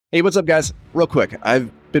Hey, what's up, guys? Real quick,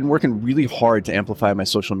 I've been working really hard to amplify my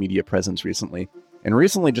social media presence recently, and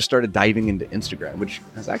recently just started diving into Instagram, which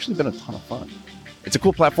has actually been a ton of fun. It's a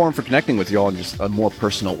cool platform for connecting with you all in just a more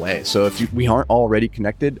personal way. So if we aren't already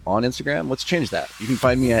connected on Instagram, let's change that. You can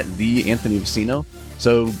find me at the Anthony Vicino.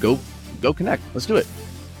 So go connect. Let's do it.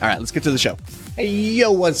 All right, let's get to the show. Hey,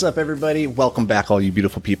 yo, what's up, everybody? Welcome back, all you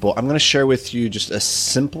beautiful people. I'm going to share with you just a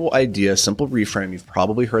simple idea, simple reframe. You've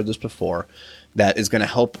probably heard this before. That is going to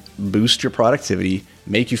help boost your productivity,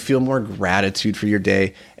 make you feel more gratitude for your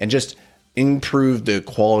day, and just improve the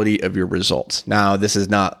quality of your results. Now, this is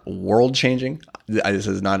not world-changing. This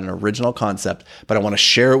is not an original concept, but I want to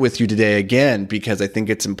share it with you today again because I think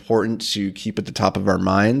it's important to keep at the top of our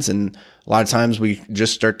minds. And a lot of times we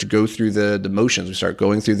just start to go through the motions. We start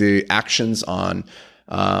going through the actions on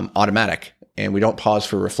automatic, and we don't pause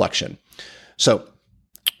for reflection. So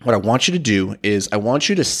what I want you to do is I want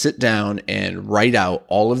you to sit down and write out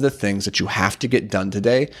all of the things that you have to get done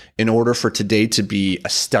today in order for today to be a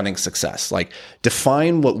stunning success. Like,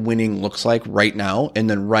 define what winning looks like right now, and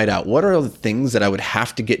then write out what are the things that I would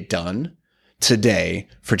have to get done today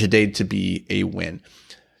for today to be a win.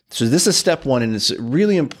 So this is step one, and it's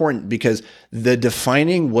really important because the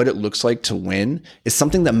defining what it looks like to win is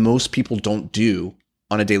something that most people don't do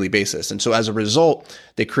on a daily basis. And so as a result,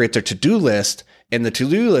 they create their to-do list, and the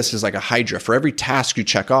to-do list is like a hydra. For every task you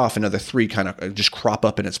check off, another three kind of just crop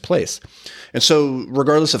up in its place. And so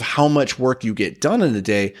regardless of how much work you get done in a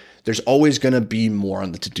day, there's always going to be more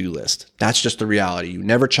on the to-do list. That's just the reality. You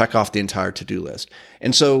never check off the entire to-do list.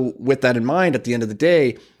 And so with that in mind, at the end of the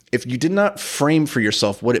day, if you did not frame for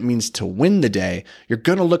yourself what it means to win the day, you're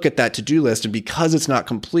going to look at that to-do list, and because it's not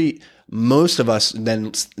complete, most of us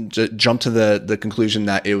then jump to the conclusion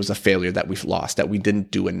that it was a failure, that we've lost, that we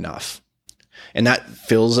didn't do enough. And that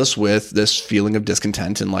fills us with this feeling of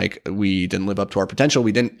discontent and like we didn't live up to our potential.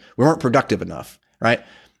 We weren't productive enough, right?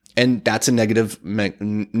 And that's a negative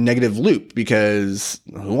loop, because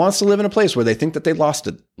who wants to live in a place where they think that they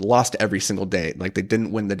lost every single day, like they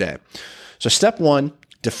didn't win the day? So step one,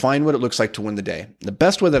 define what it looks like to win the day. The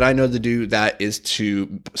best way that I know to do that is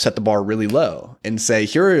to set the bar really low and say,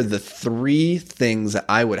 here are the 3 things that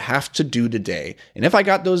I would have to do today. And if I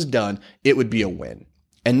got those done, it would be a win.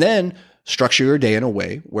 And then structure your day in a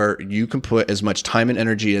way where you can put as much time and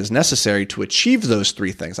energy as necessary to achieve those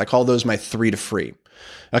 3 things. I call those my 3 to free.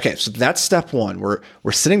 Okay, so that's step one.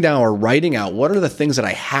 We're sitting down, we're writing out what are the things that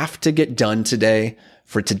I have to get done today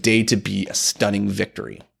for today to be a stunning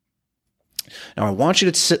victory. Now, I want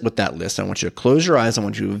you to sit with that list. I want you to close your eyes. I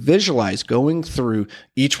want you to visualize going through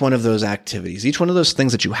each one of those activities, each one of those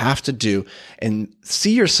things that you have to do, and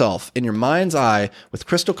see yourself in your mind's eye with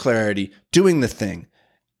crystal clarity doing the thing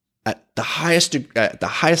at the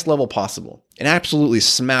highest level possible and absolutely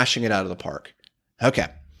smashing it out of the park. Okay.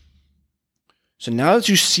 So now that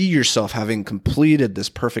you see yourself having completed this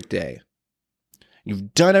perfect day,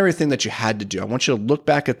 you've done everything that you had to do. I want you to look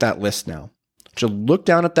back at that list now. To look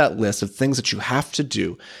down at that list of things that you have to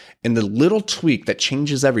do, and the little tweak that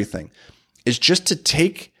changes everything is just to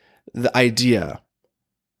take the idea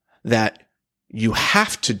that you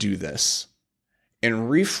have to do this and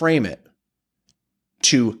reframe it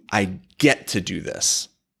to, I get to do this.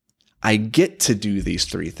 I get to do these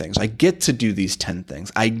 3 things. I get to do these 10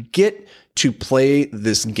 things. I get to play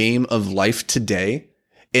this game of life today.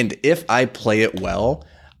 And if I play it well,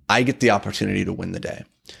 I get the opportunity to win the day.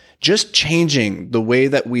 Just changing the way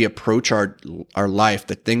that we approach our life,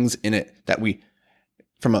 the things in it that we,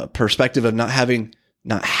 from a perspective of not having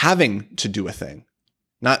to do a thing,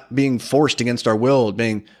 not being forced against our will,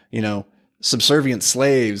 being, subservient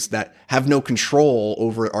slaves that have no control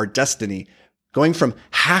over our destiny, going from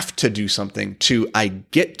have to do something to I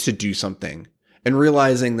get to do something, and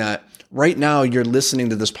realizing that right now you're listening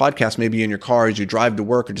to this podcast, maybe in your car as you drive to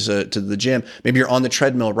work or to the gym. Maybe you're on the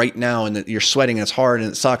treadmill right now and you're sweating and it's hard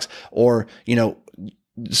and it sucks. Or,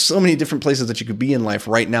 so many different places that you could be in life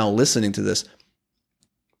right now listening to this.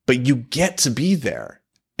 But you get to be there.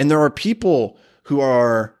 And there are people who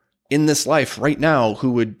are in this life right now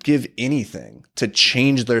who would give anything to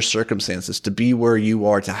change their circumstances, to be where you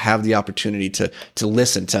are, to have the opportunity to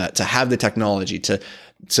listen, to have the technology, to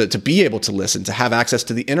be able to listen, to have access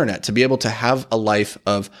to the internet, to be able to have a life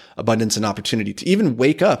of abundance and opportunity, to even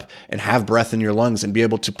wake up and have breath in your lungs and be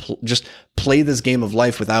able to just play this game of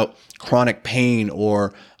life without chronic pain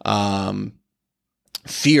or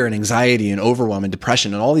fear and anxiety and overwhelm and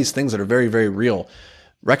depression and all these things that are very, very real.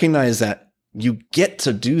 Recognize that you get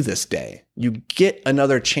to do this day. You get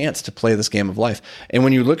another chance to play this game of life. And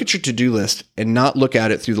when you look at your to-do list and not look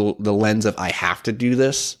at it through the lens of I have to do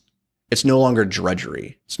this, it's no longer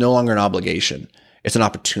drudgery. It's no longer an obligation. It's an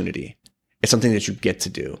opportunity. It's something that you get to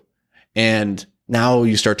do. And now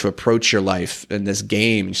you start to approach your life in this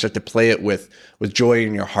game. You start to play it with joy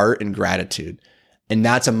in your heart and gratitude. And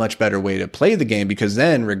that's a much better way to play the game, because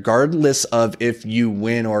then regardless of if you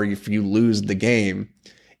win or if you lose the game,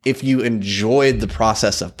 if you enjoyed the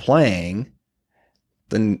process of playing,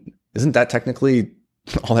 then isn't that technically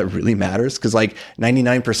all that really matters? Because like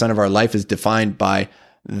 99% of our life is defined by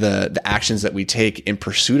the actions that we take in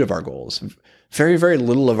pursuit of our goals. Very, very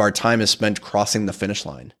little of our time is spent crossing the finish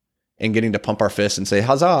line and getting to pump our fists and say,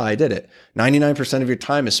 huzzah, I did it. 99% of your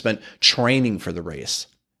time is spent training for the race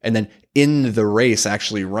and then in the race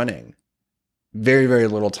actually running. Very, very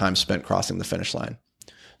little time spent crossing the finish line.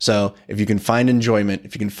 So if you can find enjoyment,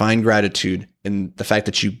 if you can find gratitude in the fact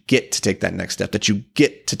that you get to take that next step, that you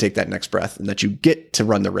get to take that next breath, and that you get to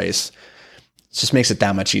run the race, it just makes it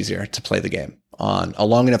that much easier to play the game on a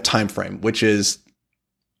long enough time frame, which is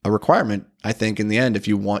a requirement, I think, in the end, if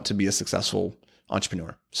you want to be a successful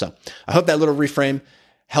entrepreneur. So I hope that little reframe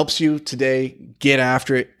helps you today. Get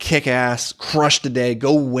after it, kick ass, crush the day,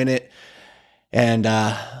 go win it. And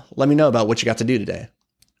let me know about what you got to do today.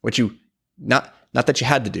 What you, not that you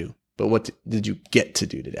had to do, but what did you get to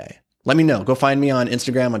do today? Let me know. Go find me on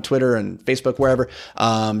Instagram, on Twitter, and Facebook, wherever.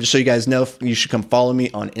 Just so you guys know, you should come follow me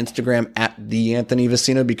on Instagram at the Anthony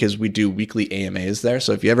Vicino, because we do weekly AMAs there.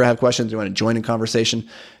 So if you ever have questions, you want to join in conversation,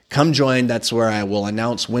 come join. That's where I will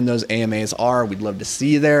announce when those AMAs are. We'd love to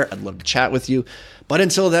see you there. I'd love to chat with you. But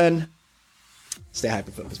until then, stay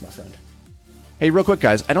hyper-focused, my friend. Hey, real quick,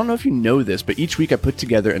 guys, I don't know if you know this, but each week I put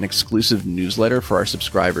together an exclusive newsletter for our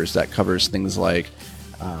subscribers that covers things like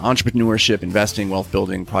entrepreneurship, investing, wealth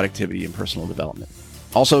building, productivity, and personal development.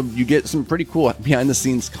 Also, you get some pretty cool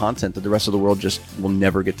behind-the-scenes content that the rest of the world just will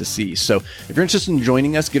never get to see. So if you're interested in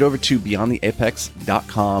joining us, get over to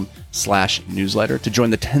beyondtheapex.com/newsletter to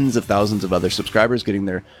join the tens of thousands of other subscribers getting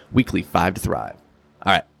their weekly 5 to Thrive.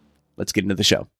 All right, let's get into the show.